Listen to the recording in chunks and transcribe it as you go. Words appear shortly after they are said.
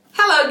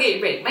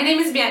Gateway. My name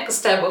is Bianca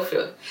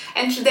Stubblefield,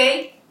 and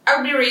today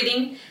I'll be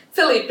reading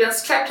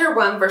Philippians chapter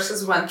 1,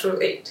 verses 1 through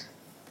 8.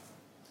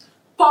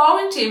 Paul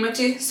and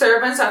Timothy,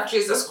 servants of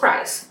Jesus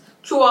Christ,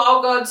 to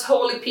all God's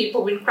holy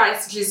people in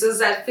Christ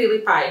Jesus at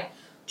Philippi,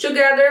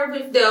 together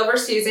with the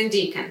overseers and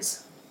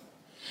deacons.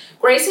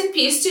 Grace and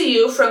peace to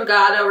you from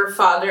God our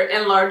Father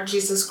and Lord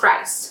Jesus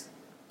Christ.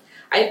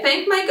 I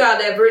thank my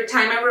God every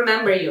time I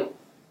remember you.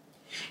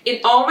 In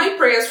all my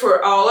prayers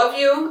for all of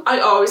you, I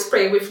always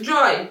pray with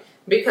joy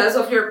because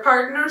of your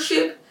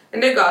partnership in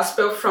the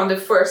gospel from the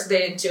first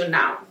day until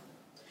now.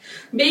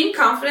 Being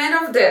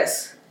confident of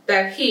this,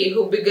 that he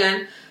who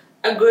began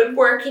a good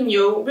work in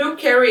you will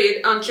carry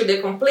it until the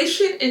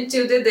completion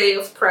until the day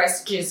of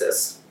Christ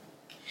Jesus.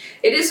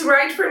 It is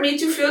right for me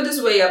to feel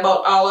this way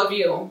about all of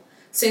you,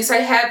 since I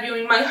have you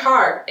in my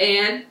heart,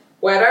 and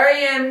whether I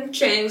am in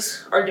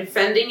chains or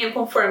defending and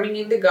confirming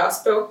in the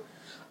gospel,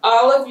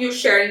 all of you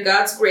sharing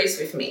God's grace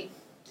with me.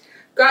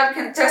 God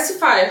can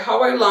testify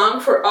how I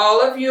long for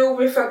all of you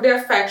with the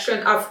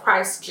affection of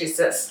Christ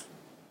Jesus.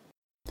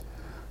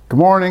 Good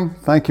morning.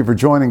 Thank you for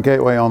joining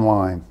Gateway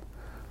Online.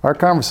 Our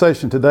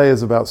conversation today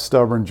is about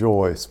stubborn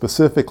joy.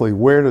 Specifically,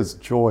 where does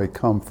joy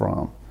come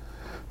from?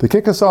 To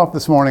kick us off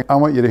this morning, I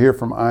want you to hear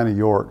from Ina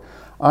York.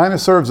 Ina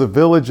serves a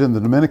village in the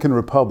Dominican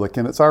Republic,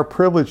 and it's our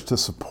privilege to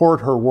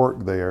support her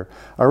work there.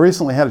 I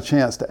recently had a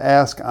chance to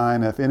ask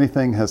Ina if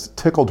anything has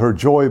tickled her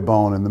joy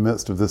bone in the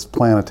midst of this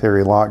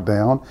planetary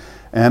lockdown,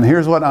 and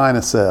here's what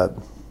Ina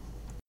said.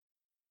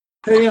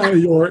 Hey, Ina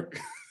York.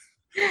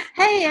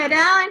 Hey, Ed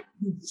Allen.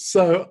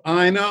 So,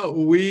 Ina,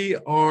 we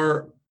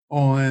are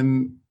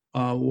on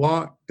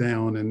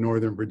lockdown in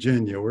Northern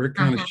Virginia. We're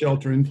kind of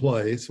shelter in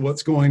place.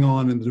 What's going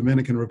on in the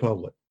Dominican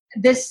Republic?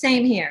 The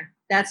same here.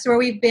 That's where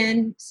we've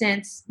been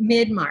since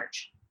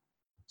mid-March.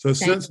 So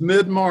since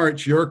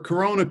mid-March, your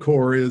Corona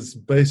Core is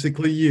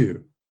basically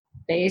you.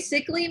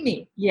 Basically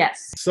me,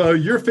 yes. So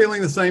you're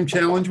feeling the same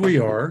challenge we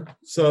are.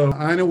 So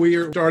I know we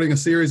are starting a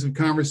series of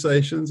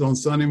conversations on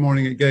Sunday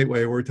morning at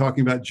Gateway. We're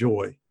talking about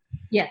joy.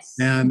 Yes.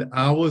 And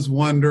I was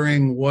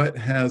wondering what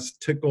has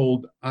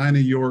tickled Ina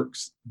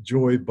York's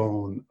joy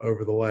bone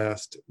over the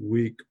last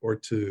week or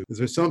two. Is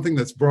there something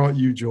that's brought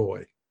you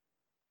joy?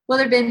 Well,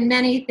 there have been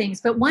many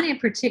things, but one in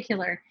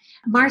particular,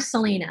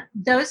 Marcelina.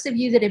 Those of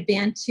you that have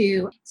been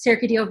to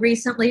Cercadillo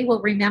recently will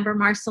remember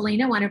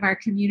Marcelina, one of our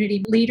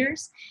community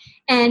leaders.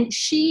 And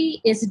she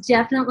is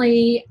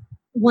definitely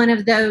one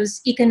of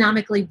those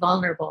economically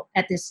vulnerable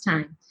at this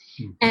time.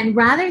 And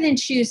rather than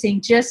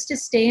choosing just to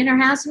stay in her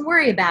house and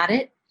worry about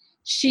it,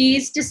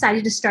 she's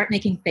decided to start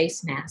making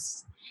face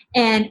masks.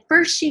 And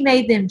first she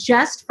made them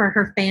just for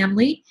her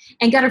family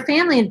and got her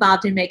family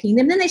involved in making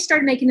them. Then they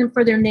started making them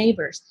for their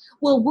neighbors.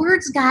 Well,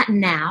 word's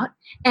gotten out,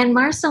 and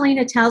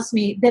Marcelina tells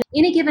me that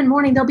any given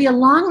morning there'll be a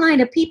long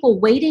line of people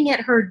waiting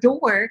at her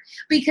door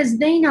because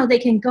they know they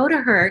can go to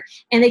her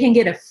and they can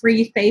get a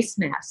free face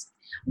mask.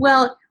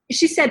 Well,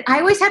 she said, I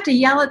always have to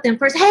yell at them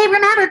first, hey,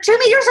 remember, 2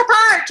 meters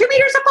apart, 2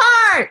 meters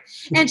apart.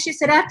 And she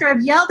said, after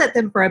I've yelled at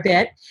them for a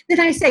bit,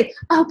 then I say,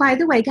 oh, by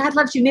the way, God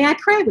loves you. May I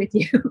pray with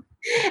you?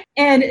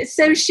 And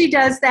so she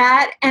does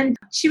that. And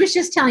she was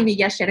just telling me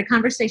yesterday, I had a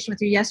conversation with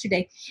her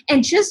yesterday,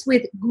 and just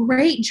with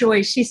great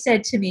joy, she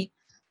said to me,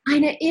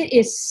 Ina, it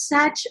is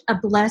such a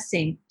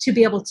blessing to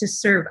be able to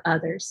serve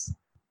others.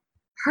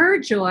 Her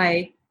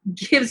joy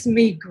gives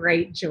me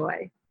great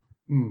joy.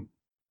 Ina,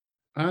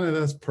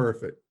 that's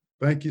perfect.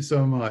 Thank you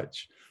so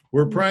much.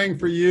 We're praying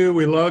for you.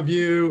 We love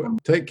you.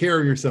 Take care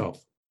of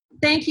yourself.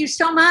 Thank you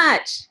so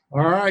much.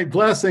 All right.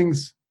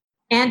 Blessings.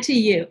 And to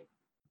you.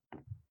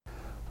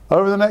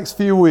 Over the next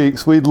few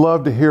weeks, we'd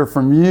love to hear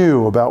from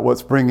you about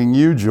what's bringing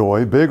you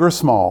joy, big or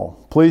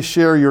small. Please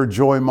share your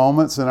joy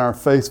moments in our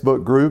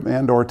Facebook group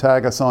and/or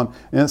tag us on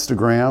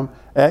Instagram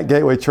at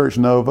Gateway Church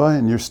Nova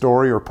in your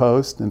story or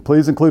post. And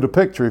please include a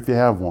picture if you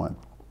have one.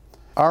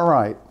 All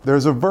right,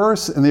 there's a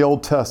verse in the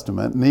Old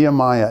Testament,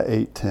 Nehemiah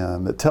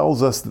 8:10, that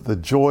tells us that the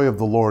joy of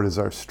the Lord is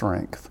our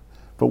strength.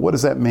 But what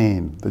does that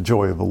mean, the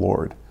joy of the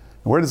Lord?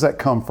 Where does that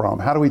come from?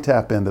 How do we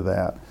tap into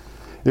that?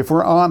 If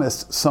we're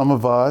honest, some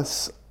of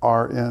us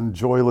are in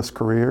joyless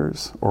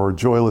careers or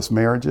joyless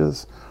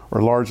marriages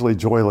or largely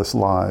joyless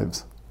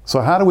lives.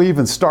 So how do we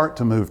even start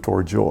to move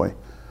toward joy?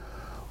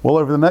 Well,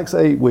 over the next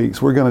 8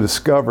 weeks, we're going to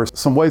discover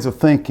some ways of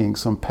thinking,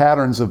 some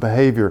patterns of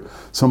behavior,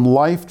 some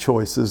life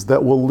choices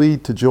that will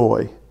lead to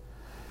joy.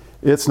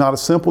 It's not a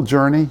simple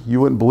journey. You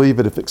wouldn't believe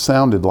it if it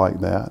sounded like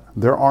that.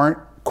 There aren't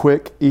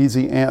quick,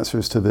 easy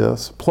answers to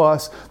this.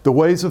 Plus, the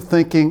ways of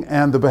thinking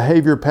and the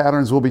behavior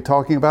patterns we'll be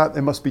talking about,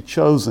 they must be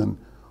chosen.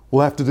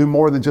 We'll have to do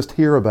more than just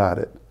hear about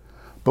it.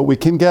 But we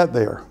can get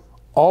there.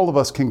 All of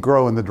us can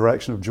grow in the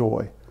direction of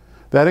joy.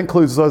 That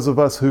includes those of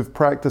us who've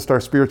practiced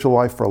our spiritual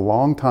life for a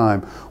long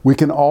time. We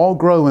can all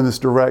grow in this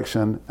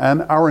direction,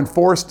 and our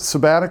enforced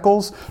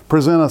sabbaticals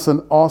present us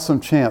an awesome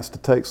chance to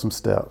take some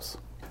steps.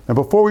 Now,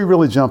 before we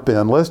really jump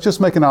in, let's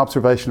just make an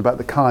observation about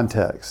the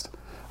context.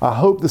 I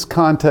hope this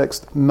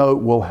context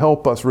note will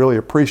help us really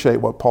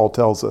appreciate what Paul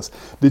tells us.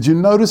 Did you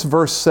notice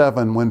verse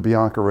 7 when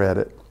Bianca read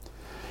it?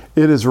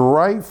 It is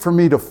right for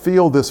me to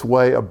feel this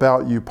way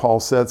about you, Paul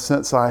said,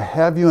 since I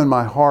have you in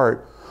my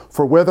heart.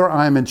 For whether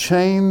I am in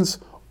chains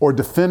or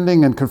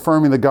defending and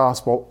confirming the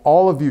gospel,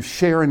 all of you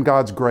share in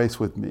God's grace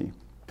with me.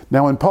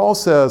 Now, when Paul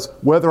says,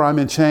 whether I'm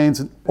in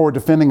chains or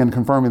defending and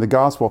confirming the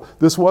gospel,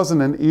 this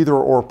wasn't an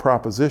either-or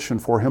proposition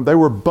for him. They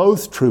were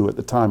both true at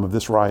the time of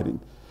this writing.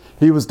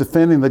 He was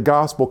defending the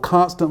gospel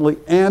constantly,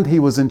 and he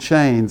was in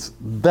chains.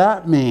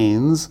 That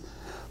means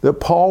that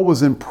Paul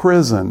was in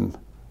prison.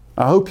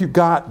 I hope you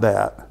got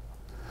that.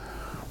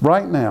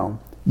 Right now,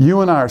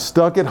 you and I are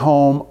stuck at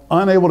home,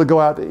 unable to go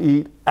out to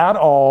eat at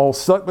all,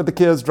 stuck with the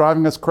kids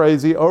driving us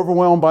crazy,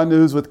 overwhelmed by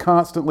news with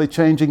constantly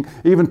changing,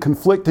 even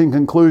conflicting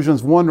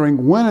conclusions,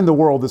 wondering when in the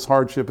world this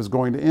hardship is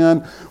going to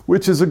end,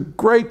 which is a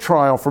great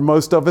trial for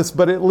most of us,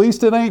 but at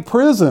least it ain't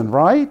prison,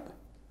 right?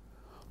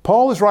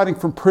 Paul is writing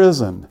from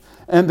prison,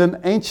 and an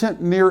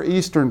ancient Near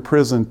Eastern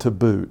prison to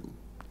boot.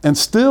 And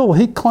still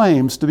he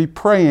claims to be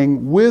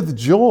praying with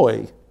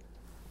joy.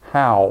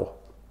 How?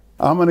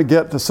 I'm going to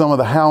get to some of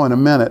the how in a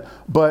minute,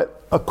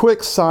 but a quick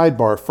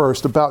sidebar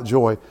first about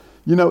joy.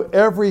 You know,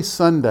 every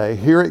Sunday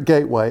here at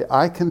Gateway,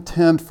 I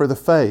contend for the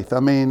faith. I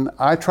mean,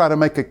 I try to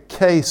make a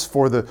case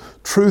for the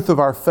truth of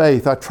our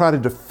faith. I try to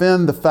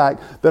defend the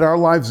fact that our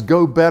lives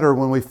go better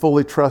when we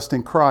fully trust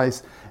in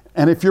Christ.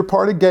 And if you're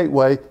part of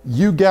Gateway,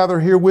 you gather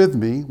here with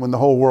me when the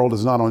whole world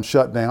is not on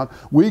shutdown.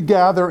 We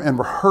gather and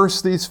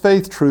rehearse these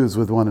faith truths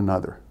with one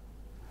another.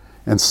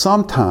 And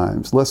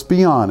sometimes, let's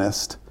be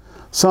honest,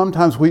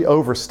 sometimes we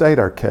overstate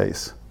our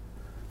case.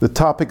 The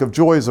topic of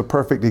joy is a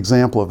perfect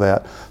example of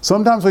that.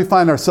 Sometimes we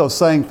find ourselves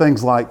saying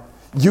things like,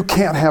 you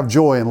can't have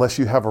joy unless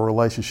you have a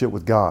relationship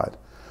with God.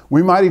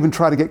 We might even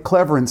try to get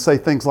clever and say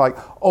things like,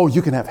 oh,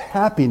 you can have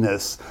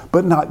happiness,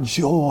 but not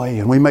joy.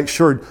 And we make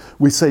sure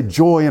we say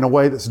joy in a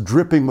way that's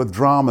dripping with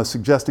drama,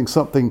 suggesting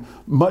something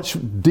much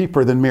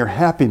deeper than mere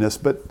happiness.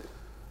 But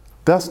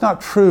that's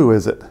not true,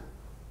 is it?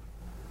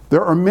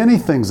 There are many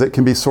things that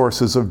can be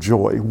sources of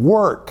joy.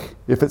 Work,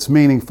 if it's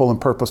meaningful and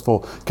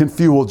purposeful, can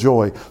fuel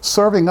joy.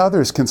 Serving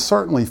others can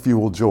certainly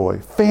fuel joy.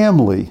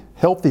 Family,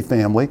 healthy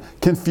family,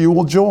 can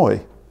fuel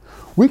joy.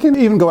 We can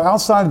even go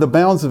outside of the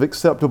bounds of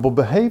acceptable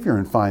behavior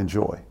and find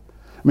joy.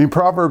 I mean,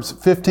 Proverbs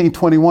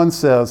 15:21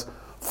 says,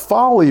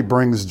 folly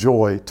brings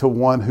joy to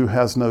one who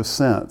has no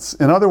sense.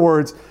 In other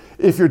words,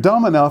 if you're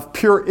dumb enough,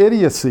 pure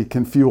idiocy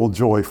can fuel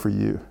joy for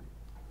you.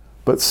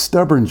 But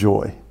stubborn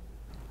joy,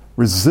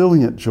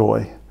 resilient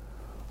joy,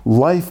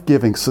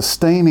 life-giving,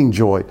 sustaining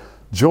joy,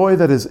 joy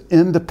that is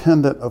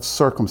independent of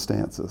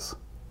circumstances.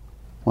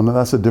 Well, no,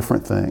 that's a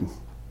different thing.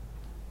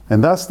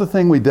 And that's the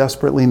thing we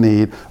desperately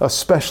need,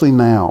 especially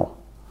now.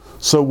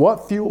 So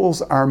what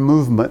fuels our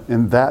movement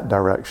in that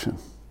direction?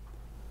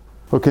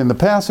 Okay, in the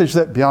passage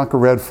that Bianca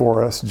read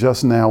for us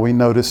just now, we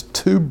noticed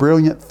two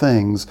brilliant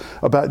things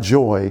about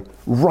joy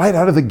right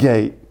out of the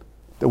gate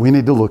that we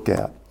need to look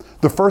at.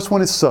 The first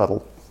one is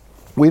subtle.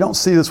 We don't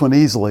see this one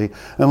easily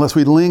unless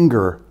we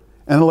linger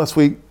and unless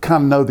we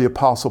kind of know the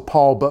Apostle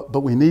Paul,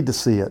 but we need to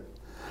see it.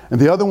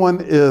 And the other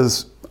one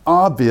is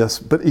obvious,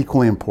 but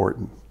equally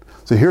important.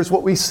 So here's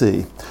what we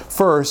see.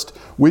 First,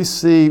 we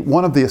see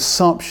one of the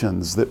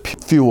assumptions that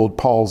fueled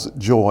Paul's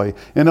joy.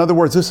 In other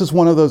words, this is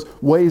one of those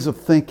ways of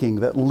thinking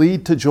that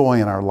lead to joy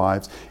in our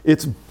lives.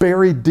 It's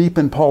buried deep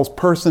in Paul's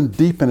person,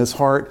 deep in his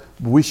heart.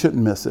 We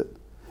shouldn't miss it.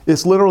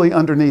 It's literally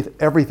underneath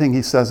everything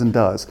he says and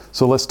does.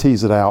 So let's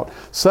tease it out.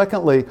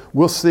 Secondly,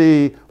 we'll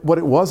see what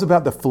it was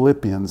about the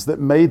Philippians that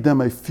made them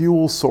a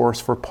fuel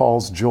source for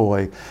Paul's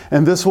joy.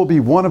 And this will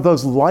be one of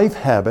those life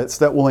habits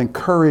that will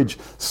encourage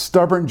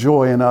stubborn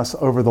joy in us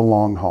over the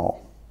long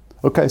haul.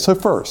 Okay, so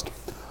first,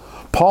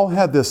 Paul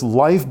had this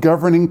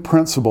life-governing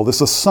principle,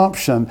 this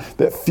assumption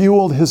that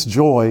fueled his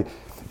joy.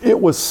 It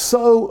was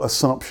so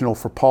assumptional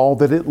for Paul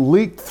that it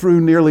leaked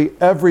through nearly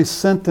every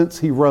sentence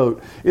he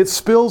wrote. It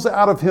spills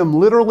out of him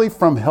literally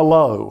from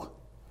hello.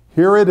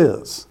 Here it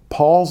is.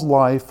 Paul's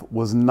life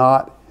was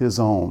not his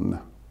own.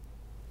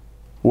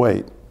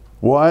 Wait,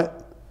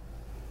 what?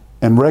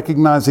 And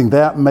recognizing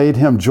that made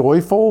him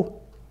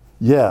joyful?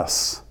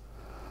 Yes.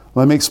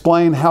 Let me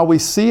explain how we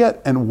see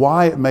it and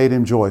why it made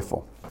him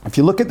joyful. If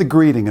you look at the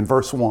greeting in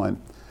verse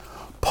 1,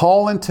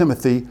 Paul and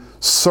Timothy,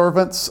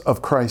 servants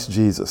of Christ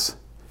Jesus.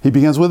 He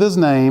begins with his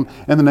name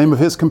and the name of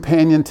his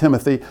companion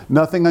Timothy.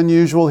 Nothing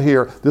unusual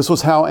here. This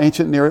was how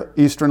ancient Near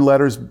Eastern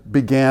letters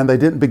began. They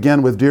didn't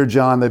begin with Dear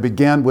John. They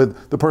began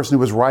with the person who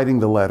was writing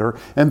the letter.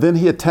 And then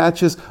he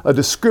attaches a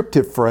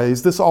descriptive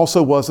phrase. This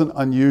also wasn't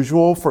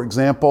unusual. For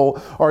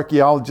example,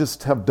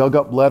 archaeologists have dug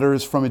up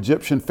letters from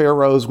Egyptian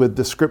pharaohs with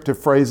descriptive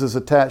phrases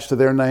attached to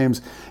their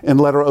names in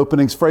letter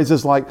openings.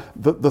 Phrases like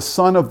the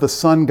son of the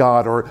sun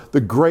god or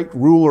the great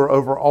ruler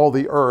over all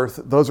the earth.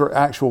 Those are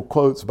actual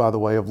quotes, by the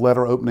way, of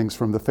letter openings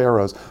from the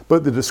pharaohs.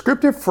 But the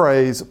descriptive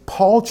phrase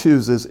Paul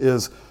chooses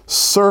is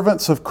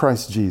servants of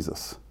Christ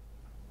Jesus.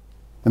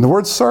 And the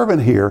word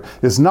servant here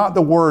is not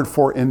the word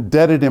for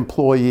indebted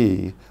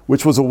employee,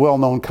 which was a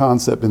well-known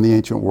concept in the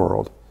ancient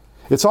world.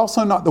 It's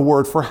also not the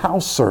word for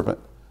house servant.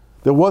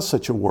 There was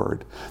such a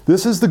word.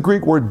 This is the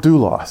Greek word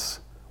doulos,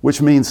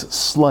 which means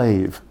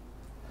slave.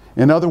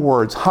 In other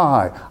words,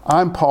 hi,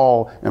 I'm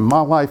Paul, and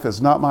my life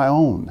is not my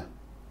own.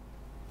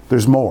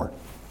 There's more.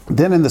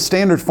 Then in the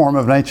standard form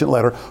of an ancient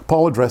letter,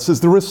 Paul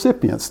addresses the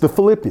recipients, the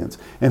Philippians.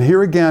 And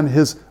here again,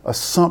 his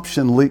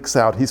assumption leaks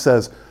out. He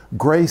says,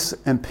 grace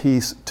and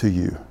peace to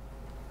you.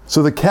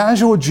 So the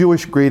casual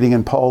Jewish greeting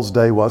in Paul's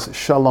day was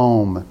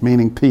shalom,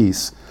 meaning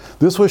peace.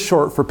 This was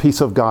short for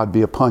peace of God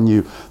be upon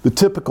you. The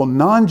typical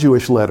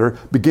non-Jewish letter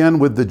began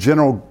with the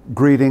general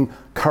greeting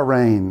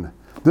chairein.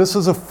 This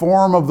is a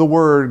form of the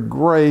word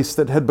grace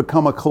that had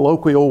become a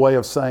colloquial way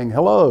of saying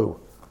hello.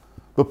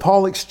 But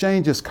Paul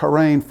exchanges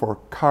chairein for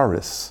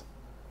charis,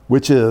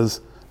 which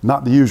is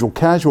not the usual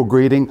casual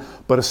greeting,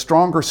 but a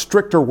stronger,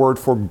 stricter word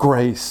for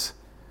grace.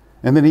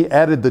 And then he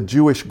added the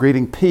Jewish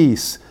greeting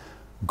peace.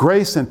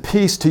 Grace and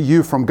peace to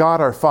you from God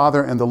our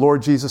Father and the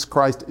Lord Jesus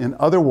Christ. In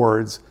other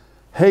words,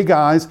 hey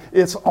guys,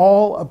 it's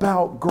all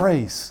about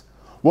grace.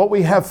 What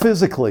we have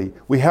physically,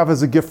 we have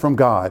as a gift from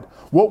God.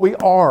 What we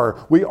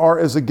are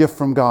as a gift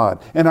from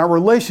God. And our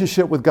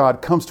relationship with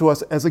God comes to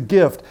us as a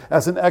gift,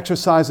 as an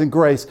exercise in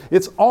grace.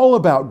 It's all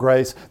about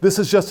grace. This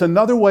is just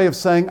another way of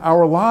saying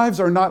our lives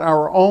are not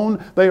our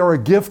own, they are a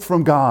gift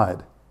from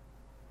God.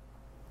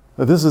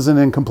 Now, this is an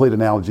incomplete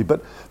analogy,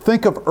 but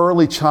think of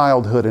early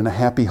childhood in a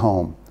happy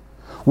home.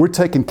 We're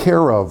taken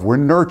care of, we're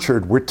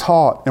nurtured, we're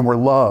taught, and we're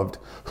loved.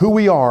 Who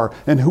we are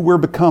and who we're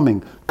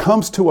becoming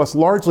comes to us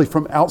largely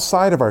from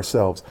outside of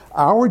ourselves.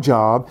 Our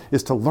job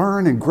is to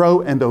learn and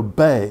grow and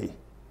obey.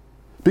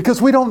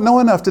 Because we don't know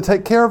enough to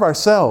take care of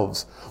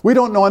ourselves. We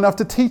don't know enough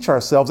to teach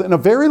ourselves. In a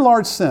very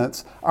large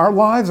sense, our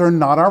lives are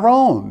not our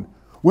own.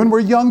 When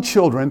we're young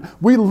children,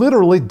 we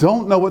literally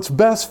don't know what's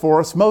best for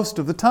us most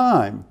of the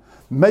time.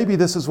 Maybe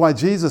this is why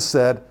Jesus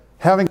said,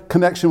 having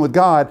connection with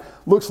God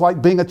looks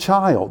like being a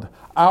child.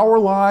 Our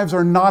lives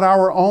are not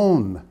our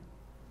own.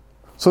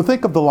 So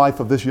think of the life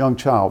of this young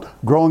child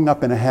growing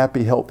up in a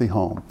happy, healthy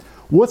home.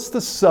 What's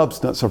the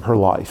substance of her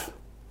life?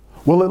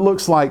 Well, it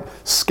looks like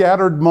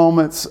scattered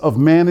moments of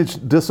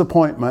managed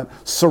disappointment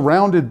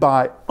surrounded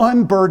by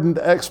unburdened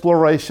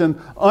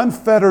exploration,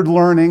 unfettered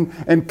learning,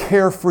 and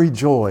carefree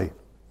joy.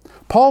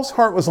 Paul's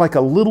heart was like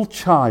a little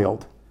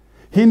child.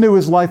 He knew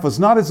his life was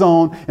not his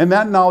own, and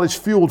that knowledge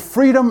fueled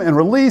freedom and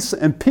release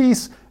and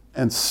peace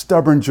and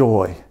stubborn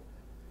joy.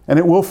 And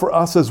it will for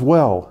us as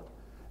well.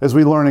 As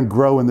we learn and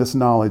grow in this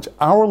knowledge,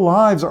 our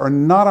lives are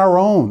not our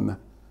own.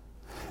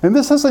 And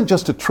this isn't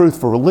just a truth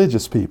for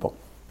religious people.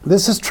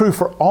 This is true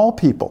for all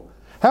people.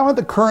 Haven't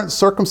the current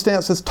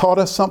circumstances taught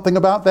us something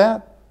about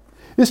that?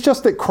 It's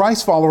just that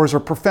Christ followers are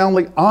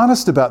profoundly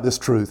honest about this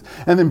truth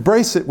and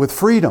embrace it with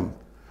freedom.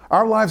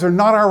 Our lives are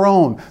not our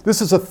own.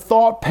 This is a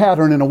thought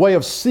pattern and a way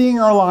of seeing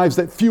our lives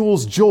that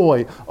fuels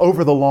joy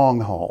over the long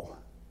haul.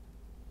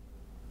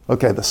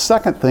 Okay, the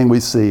second thing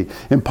we see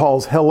in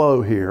Paul's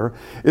hello here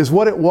is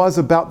what it was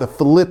about the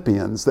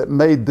Philippians that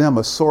made them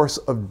a source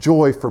of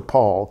joy for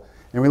Paul.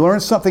 And we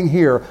learn something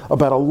here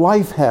about a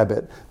life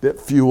habit that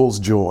fuels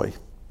joy.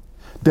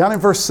 Down in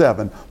verse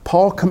 7,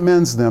 Paul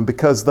commends them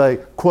because they,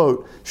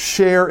 quote,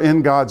 share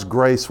in God's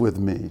grace with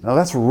me. Now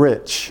that's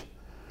rich.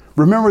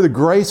 Remember the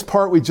grace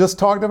part we just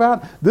talked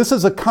about? This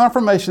is a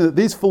confirmation that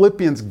these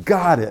Philippians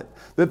got it.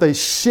 That they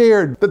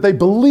shared, that they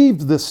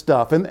believed this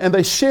stuff, and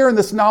they share in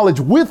this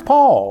knowledge with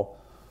Paul.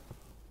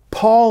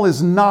 Paul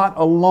is not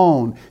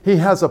alone. He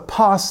has a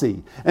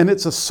posse, and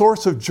it's a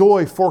source of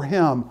joy for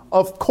him,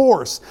 of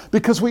course,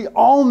 because we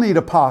all need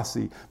a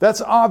posse.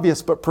 That's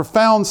obvious but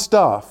profound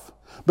stuff.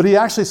 But he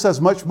actually says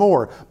much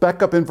more.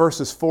 Back up in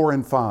verses 4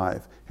 and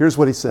 5. Here's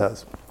what he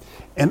says.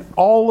 And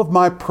all of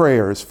my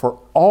prayers for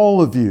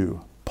all of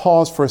you,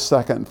 pause for a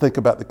second and think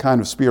about the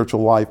kind of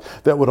spiritual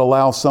life that would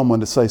allow someone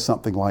to say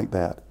something like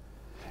that.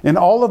 In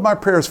all of my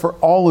prayers for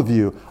all of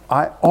you,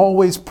 I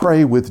always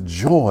pray with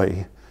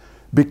joy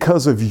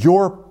because of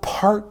your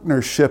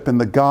partnership in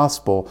the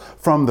gospel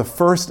from the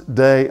first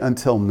day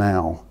until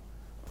now.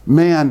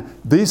 Man,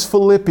 these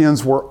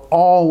Philippians were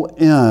all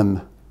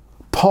in.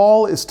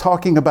 Paul is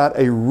talking about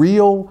a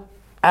real,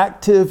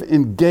 active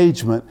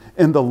engagement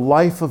in the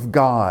life of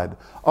God,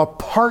 a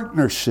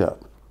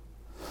partnership.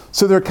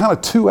 So there are kind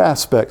of two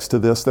aspects to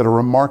this that are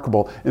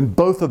remarkable, and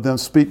both of them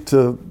speak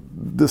to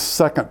this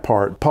second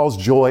part, Paul's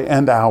joy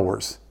and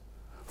ours.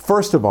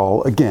 First of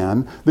all,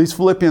 again, these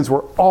Philippians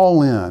were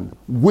all in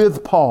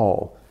with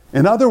Paul.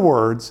 In other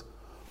words,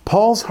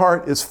 Paul's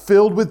heart is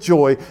filled with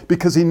joy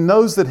because he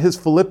knows that his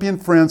Philippian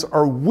friends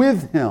are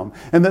with him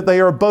and that they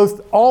are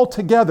both all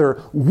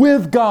together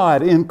with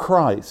God in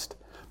Christ.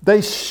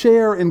 They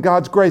share in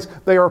God's grace.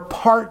 They are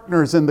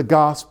partners in the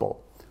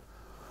gospel.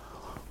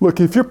 Look,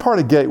 if you're part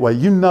of Gateway,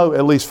 you know,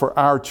 at least for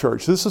our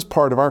church, this is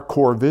part of our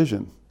core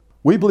vision.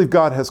 We believe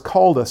God has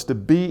called us to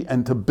be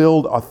and to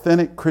build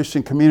authentic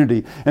Christian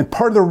community. And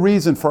part of the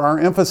reason for our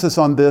emphasis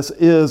on this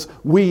is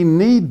we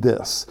need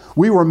this.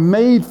 We were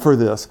made for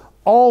this.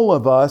 All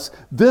of us.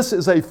 This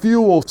is a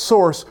fuel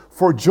source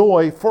for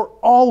joy for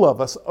all of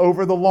us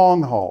over the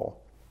long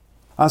haul.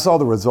 I saw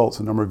the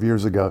results a number of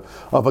years ago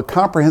of a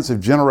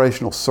comprehensive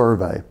generational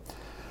survey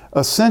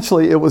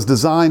Essentially, it was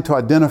designed to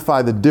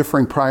identify the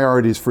differing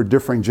priorities for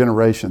differing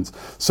generations.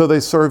 So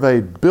they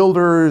surveyed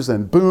builders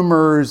and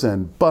boomers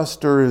and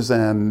busters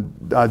and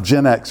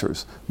Gen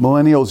Xers.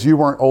 Millennials, you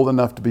weren't old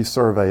enough to be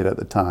surveyed at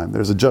the time.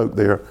 There's a joke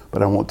there,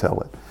 but I won't tell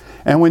it.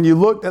 And when you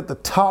looked at the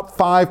top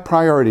 5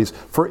 priorities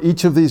for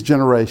each of these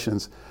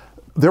generations,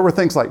 there were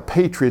things like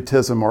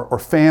patriotism or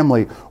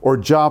family or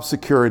job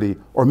security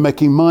or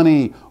making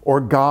money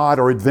or God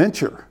or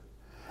adventure.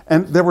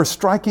 And there were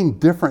striking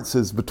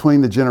differences between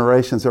the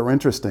generations that were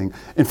interesting.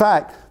 In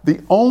fact, the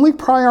only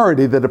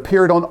priority that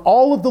appeared on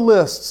all of the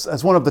lists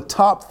as one of the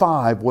top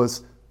 5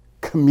 was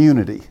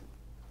community.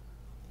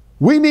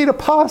 We need a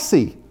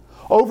posse.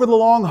 Over the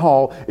long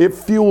haul, it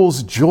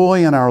fuels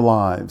joy in our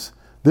lives.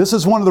 This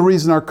is one of the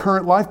reasons our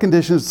current life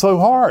condition is so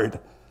hard.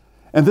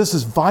 And this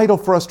is vital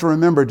for us to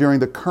remember during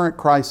the current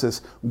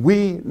crisis.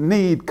 We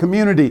need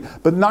community,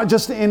 but not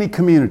just any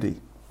community.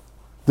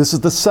 This is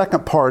the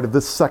second part of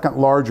this second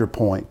larger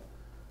point.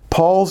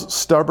 Paul's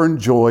stubborn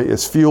joy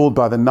is fueled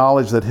by the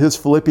knowledge that his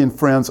Philippian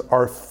friends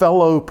are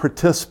fellow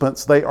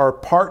participants. They are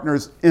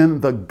partners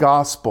in the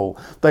gospel.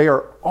 They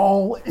are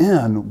all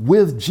in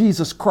with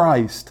Jesus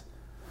Christ.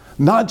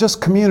 Not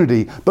just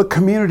community, but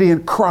community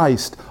in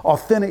Christ,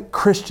 authentic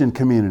Christian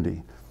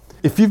community.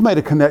 If you've made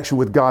a connection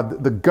with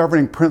God, the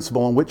governing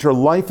principle on which your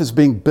life is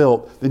being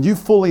built, then you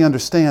fully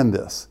understand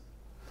this.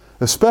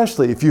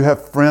 Especially if you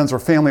have friends or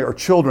family or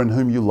children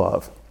whom you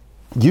love.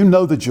 You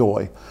know the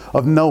joy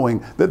of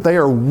knowing that they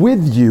are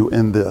with you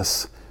in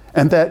this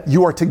and that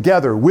you are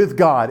together with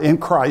God in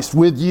Christ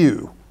with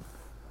you.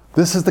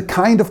 This is the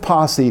kind of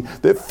posse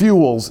that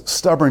fuels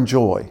stubborn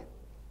joy.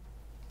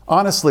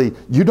 Honestly,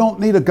 you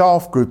don't need a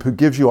golf group who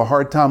gives you a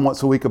hard time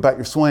once a week about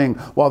your swing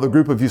while the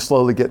group of you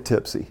slowly get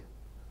tipsy.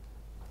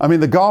 I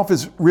mean, the golf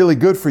is really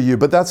good for you,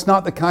 but that's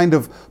not the kind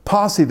of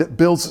posse that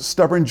builds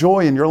stubborn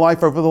joy in your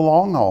life over the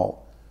long haul.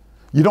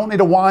 You don't need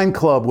a wine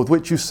club with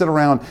which you sit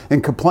around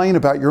and complain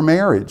about your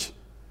marriage.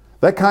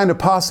 That kind of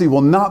posse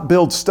will not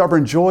build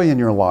stubborn joy in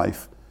your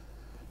life.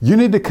 You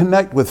need to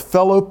connect with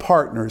fellow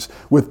partners,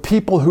 with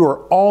people who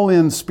are all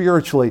in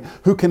spiritually,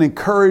 who can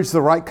encourage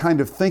the right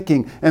kind of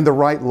thinking and the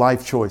right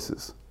life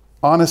choices.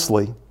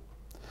 Honestly,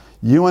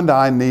 you and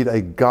I need a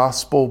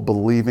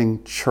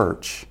gospel-believing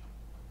church.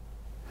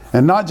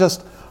 And not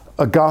just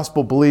a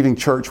gospel-believing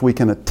church we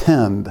can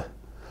attend.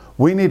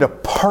 We need a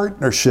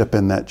partnership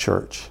in that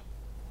church.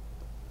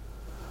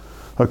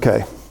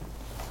 Okay,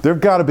 there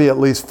have got to be at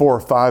least 4 or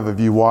 5 of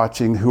you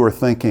watching who are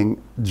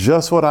thinking,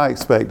 just what I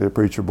expected,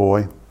 preacher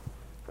boy.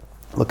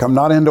 Look, I'm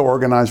not into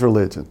organized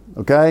religion,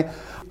 okay?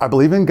 I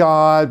believe in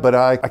God, but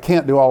I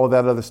can't do all of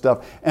that other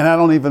stuff, and I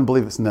don't even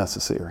believe it's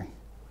necessary.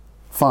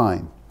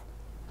 Fine.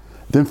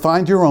 Then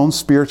find your own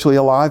spiritually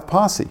alive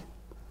posse.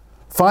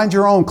 Find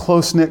your own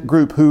close-knit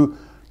group who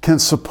can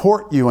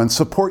support you and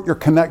support your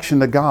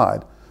connection to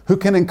God, who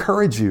can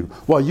encourage you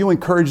while you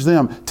encourage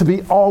them to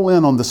be all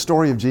in on the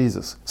story of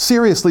Jesus.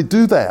 Seriously,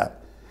 do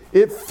that.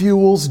 It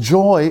fuels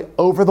joy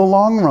over the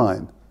long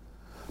run.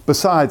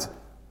 Besides,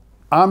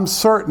 I'm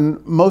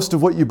certain most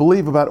of what you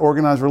believe about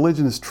organized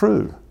religion is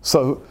true.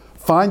 So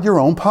find your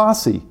own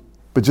posse,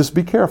 but just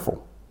be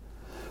careful.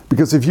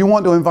 Because if you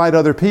want to invite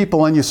other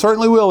people, and you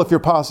certainly will if your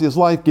posse is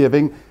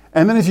life-giving,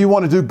 and then if you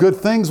want to do good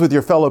things with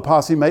your fellow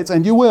posse mates,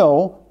 and you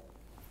will,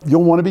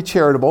 you'll want to be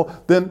charitable,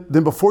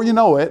 then before you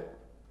know it,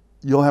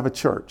 you'll have a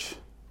church.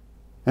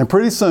 And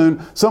pretty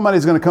soon,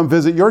 somebody's going to come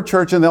visit your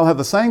church and they'll have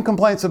the same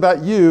complaints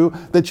about you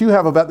that you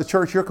have about the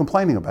church you're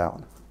complaining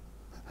about.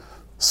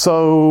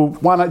 So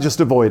why not just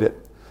avoid it?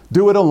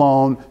 Do it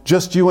alone,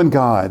 just you and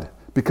God,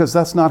 because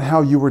that's not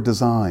how you were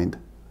designed.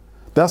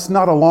 That's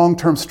not a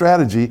long-term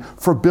strategy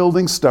for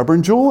building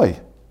stubborn joy.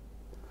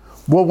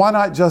 Well, why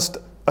not just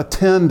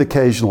attend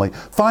occasionally?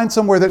 Find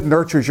somewhere that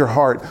nurtures your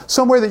heart,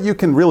 somewhere that you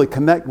can really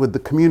connect with the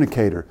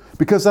communicator,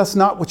 because that's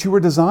not what you were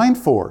designed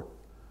for.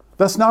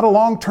 That's not a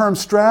long-term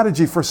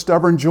strategy for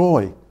stubborn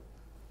joy.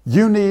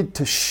 You need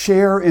to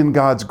share in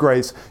God's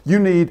grace. You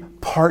need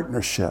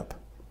partnership.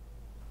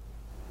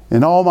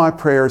 In all my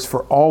prayers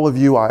for all of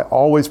you, I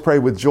always pray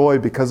with joy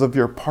because of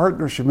your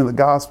partnership in the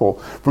gospel.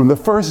 From the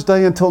first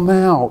day until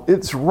now,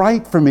 it's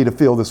right for me to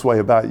feel this way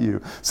about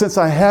you, since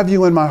I have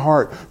you in my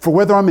heart. For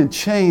whether I'm in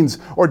chains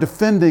or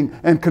defending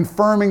and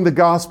confirming the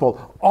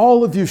gospel,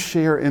 all of you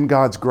share in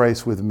God's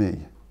grace with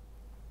me.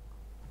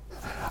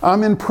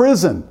 I'm in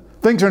prison.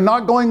 Things are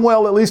not going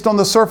well, at least on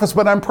the surface,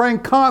 but I'm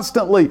praying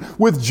constantly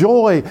with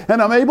joy.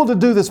 And I'm able to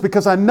do this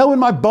because I know in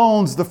my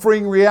bones the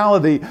freeing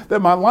reality that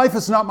my life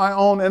is not my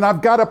own, and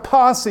I've got a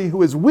posse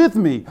who is with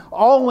me,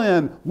 all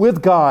in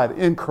with God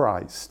in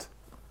Christ.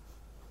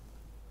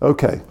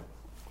 Okay,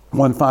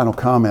 one final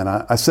comment.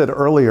 I said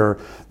earlier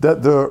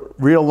that the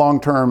real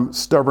long-term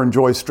stubborn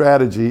joy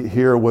strategy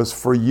here was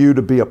for you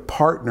to be a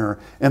partner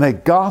in a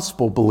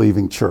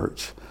gospel-believing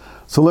church.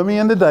 So let me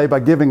end today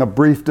by giving a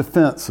brief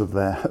defense of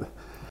that.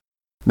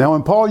 Now,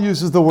 when Paul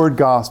uses the word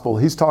gospel,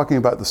 he's talking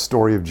about the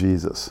story of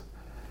Jesus,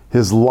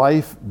 his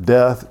life,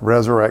 death,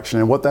 resurrection,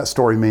 and what that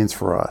story means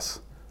for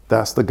us.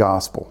 That's the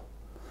gospel.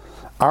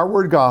 Our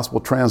word gospel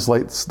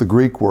translates the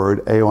Greek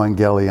word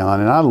euangelion,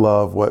 and I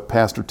love what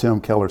Pastor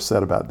Tim Keller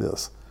said about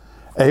this.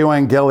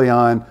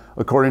 Euangelion,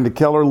 according to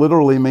Keller,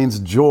 literally means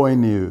joy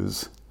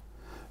news.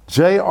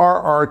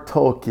 J.R.R.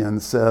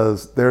 Tolkien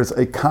says there's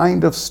a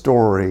kind of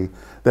story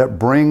that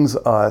brings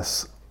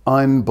us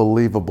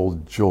unbelievable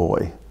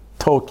joy.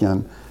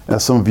 Tolkien,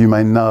 as some of you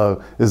may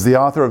know, is the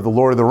author of the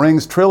Lord of the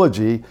Rings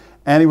trilogy,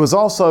 and he was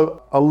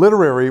also a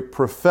literary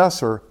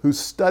professor who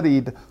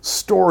studied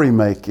story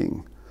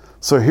making.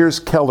 So here's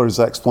Keller's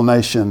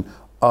explanation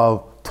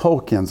of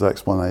Tolkien's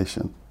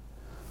explanation.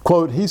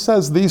 Quote, he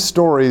says these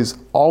stories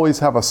always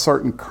have a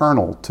certain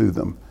kernel to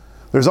them.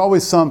 There's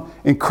always some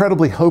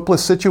incredibly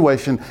hopeless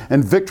situation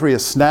and victory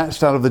is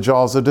snatched out of the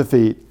jaws of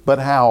defeat. But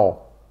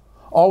how?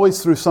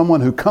 Always through someone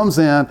who comes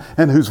in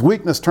and whose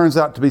weakness turns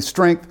out to be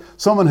strength,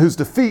 someone whose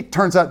defeat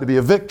turns out to be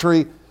a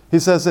victory. He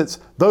says it's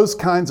those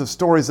kinds of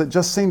stories that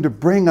just seem to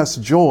bring us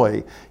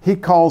joy. He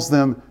calls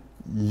them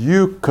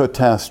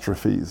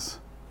eucatastrophes.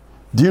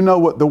 Do you know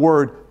what the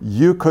word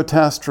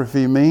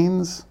eucatastrophe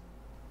means?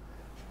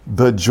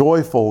 The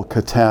joyful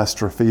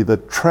catastrophe, the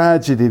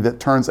tragedy that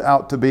turns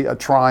out to be a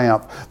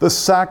triumph, the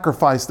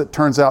sacrifice that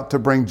turns out to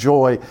bring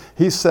joy.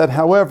 He said,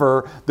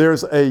 however,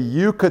 there's a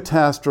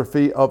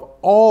eucatastrophe of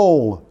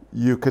all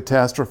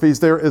eucatastrophes.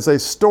 There is a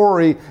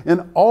story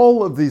in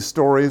all of these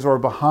stories, or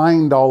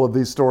behind all of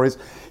these stories.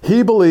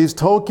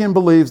 Tolkien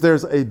believes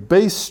there's a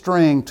bass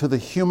string to the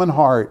human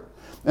heart.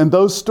 And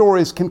those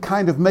stories can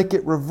kind of make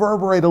it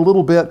reverberate a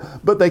little bit,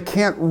 but they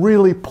can't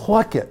really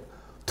pluck it.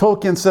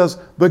 Tolkien says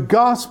the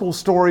gospel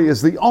story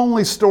is the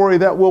only story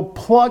that will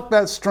pluck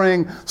that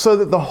string so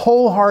that the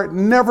whole heart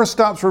never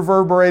stops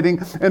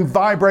reverberating and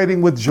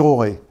vibrating with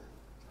joy.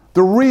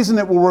 The reason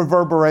it will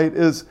reverberate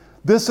is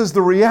this is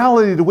the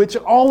reality to which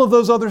all of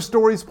those other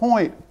stories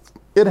point.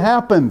 It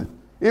happened.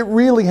 It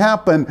really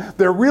happened.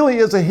 There really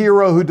is a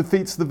hero who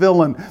defeats the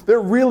villain.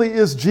 There really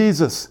is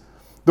Jesus.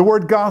 The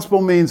word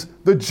gospel means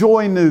the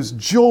joy news.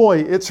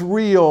 Joy, it's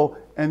real,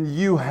 and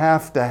you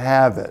have to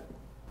have it.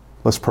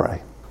 Let's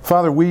pray.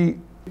 Father, we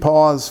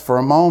pause for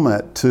a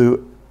moment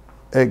to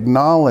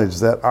acknowledge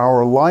that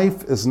our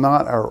life is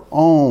not our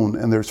own,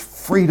 and there's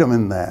freedom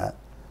in that.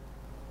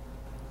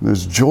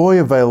 There's joy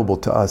available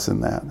to us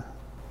in that.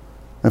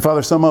 And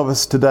Father, some of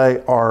us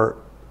today are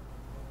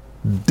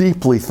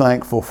deeply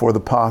thankful for the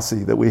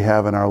posse that we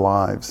have in our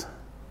lives.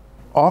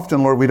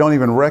 Often, Lord, we don't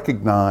even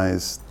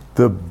recognize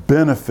the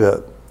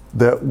benefit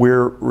that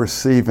we're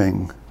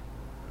receiving,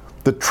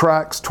 the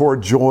tracks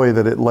toward joy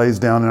that it lays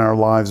down in our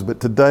lives. But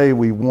today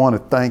we want to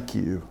thank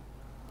you.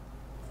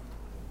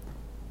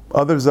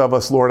 Others of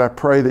us, Lord, I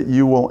pray that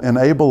you will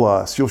enable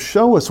us, you'll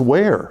show us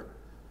where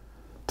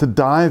to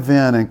dive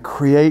in and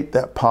create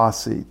that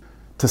posse,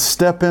 to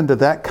step into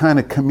that kind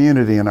of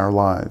community in our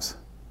lives.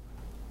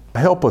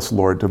 Help us,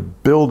 Lord, to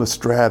build a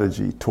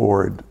strategy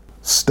toward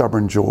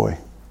stubborn joy.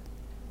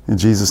 In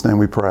Jesus' name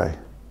we pray.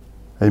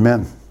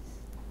 Amen.